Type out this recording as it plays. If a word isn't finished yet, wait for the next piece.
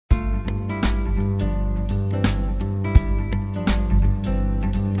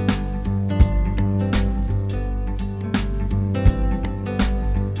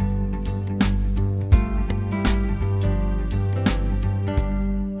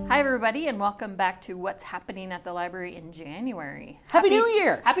Hi everybody, and welcome back to What's Happening at the Library in January. Happy New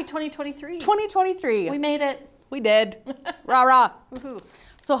Year! Happy 2023. 2023. We made it. We did. Rah rah. Woohoo.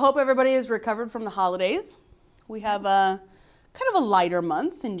 So hope everybody is recovered from the holidays. We have a kind of a lighter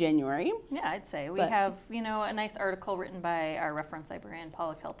month in January. Yeah, I'd say. We have, a nice article written by our reference librarian,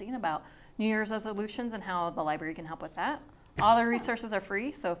 Paula Kelting, about New Year's resolutions and how the library can help with that. All the resources are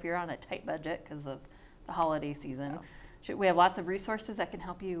free, so if you're on a tight budget because of the holiday season, we have lots of resources that can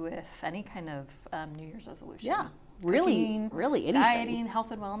help you with any kind of New Year's resolution. Yeah, really, Cooking, really anything. Dieting, health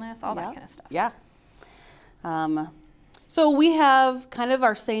and wellness, all that kind of stuff. Yeah. So we have kind of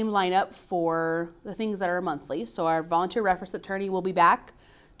our same lineup for the things that are monthly. So our volunteer reference attorney will be back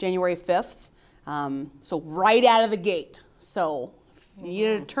January 5th. So right out of the gate. So if you need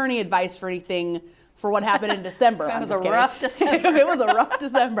an attorney advice for anything for what happened in December. If it was a rough December. If it was a rough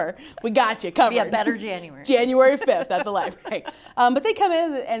December, we got you covered. Be a better January. January 5th at the library. But they come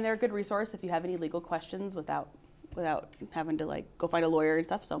in and they're a good resource if you have any legal questions without having to go find a lawyer and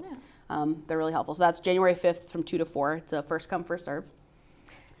stuff. So they're really helpful. So that's January 5th from 2 to 4. It's a first come, first serve.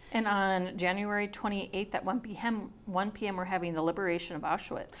 And on January 28th at 1 p.m. we're having the liberation of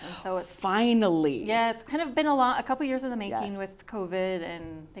Auschwitz. And so it's finally. Yeah, it's kind of been a couple years in the making with COVID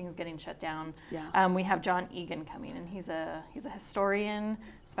and things getting shut down. Yeah. We have John Egan coming, and he's a historian.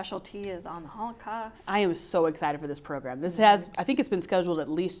 Specialty is on the Holocaust. I am so excited for this program. This I think it's been scheduled at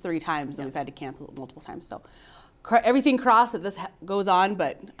least 3 times, and we've had to cancel it multiple times. So everything crossed that this goes on,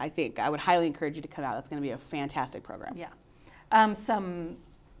 but I would highly encourage you to come out. That's going to be a fantastic program. Yeah. Some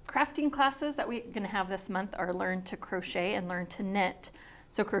crafting classes that we're going to have this month are Learn to Crochet and Learn to Knit.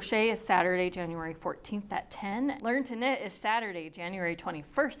 So crochet is Saturday, January 14th at 10. Learn to Knit is Saturday, January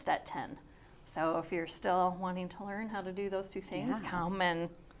 21st at 10. So if you're still wanting to learn how to do those two things, come and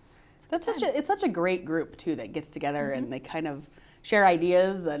it's such a great group too that gets together and they kind of share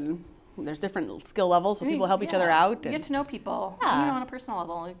ideas, and there's different skill levels, so people help each other out. You get to know people, on a personal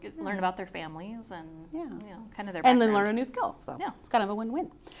level. You learn about their families and kind of their background. And then learn a new skill. So it's kind of a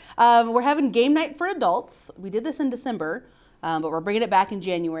win-win. We're having game night for adults. We did this in December, but we're bringing it back in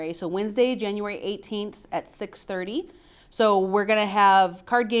January. So Wednesday, January 18th at 6:30. So we're gonna have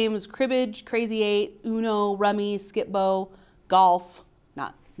card games, cribbage, Crazy 8, Uno, Rummy, Skip-Bo, golf.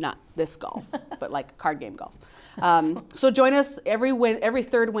 Not this golf, but like card game golf. So join us every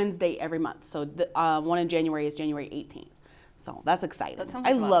third Wednesday every month. So one in January is January 18th. So that's exciting. That sounds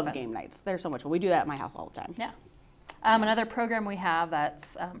like I love game nights. They're so much fun. We do that at my house all the time. Yeah. Another program we have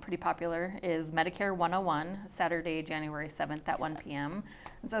that's pretty popular is Medicare 101, Saturday, January 7th at 1 p.m.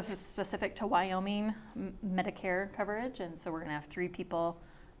 And so this is specific to Wyoming Medicare coverage. And so we're going to have 3 people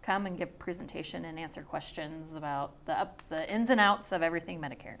come and give a presentation and answer questions about the ins and outs of everything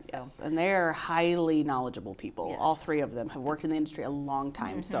Medicare. So. Yes, and they're highly knowledgeable people. Yes. All 3 of them have worked in the industry a long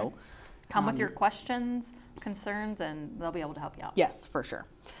time. So come with your questions, concerns, and they'll be able to help you out. Yes, for sure.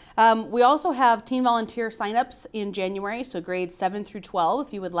 We also have teen volunteer signups in January, so grades 7 through 12.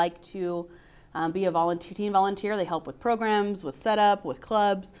 If you would like to be a teen volunteer, they help with programs, with setup, with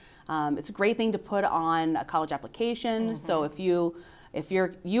clubs. It's a great thing to put on a college application. So if you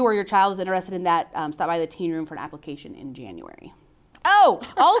or your child is interested in that, stop by the teen room for an application in January. Oh,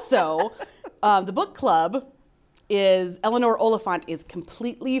 also, the book club is Eleanor Oliphant is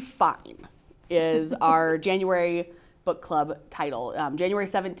Completely Fine, is our January book club title. January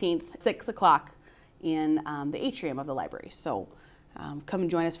 17th, 6 o'clock in the atrium of the library. So come and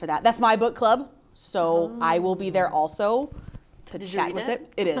join us for that. That's my book club, so I will be there also to chat with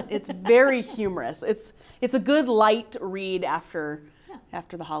it. It is. It's very humorous. It's a good light read after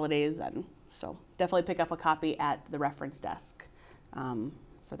the holidays, and so definitely pick up a copy at the reference desk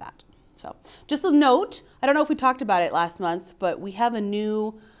for that. So just a note, I don't know if we talked about it last month, but we have a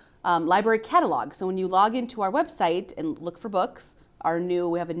new library catalog. So when you log into our website and look for books,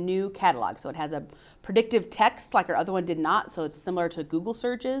 we have a new catalog. So it has a predictive text like our other one did not. So it's similar to Google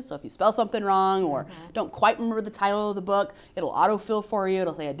searches. So if you spell something wrong or don't quite remember the title of the book, it'll autofill for you.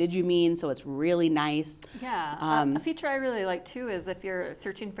 It'll say, did you mean? So it's really nice. Yeah. A feature I really like too is if you're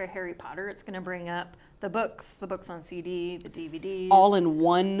searching for Harry Potter, it's going to bring up the books on CD, the DVDs. All in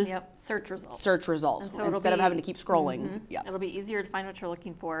one search result. And so instead of having to keep scrolling. It'll be easier to find what you're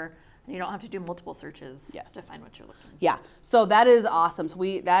looking for. And you don't have to do multiple searches to find what you're looking for. Yeah, so that is awesome.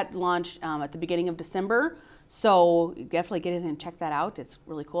 So that launched at the beginning of December. So definitely get in and check that out. It's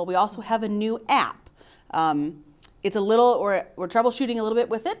really cool. We also have a new app. It's we're troubleshooting a little bit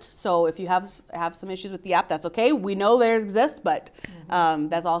with it. So if you have some issues with the app, that's okay. We know there exists, but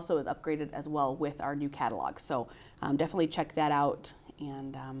that also is upgraded as well with our new catalog. So definitely check that out.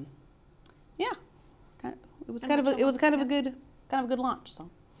 And it was kind of a good launch. So.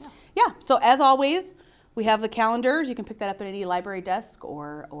 Yeah. yeah, so as always, we have the calendars. You can pick that up at any library desk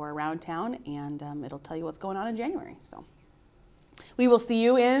or around town, and it'll tell you what's going on in January. So we will see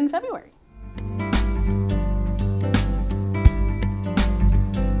you in February.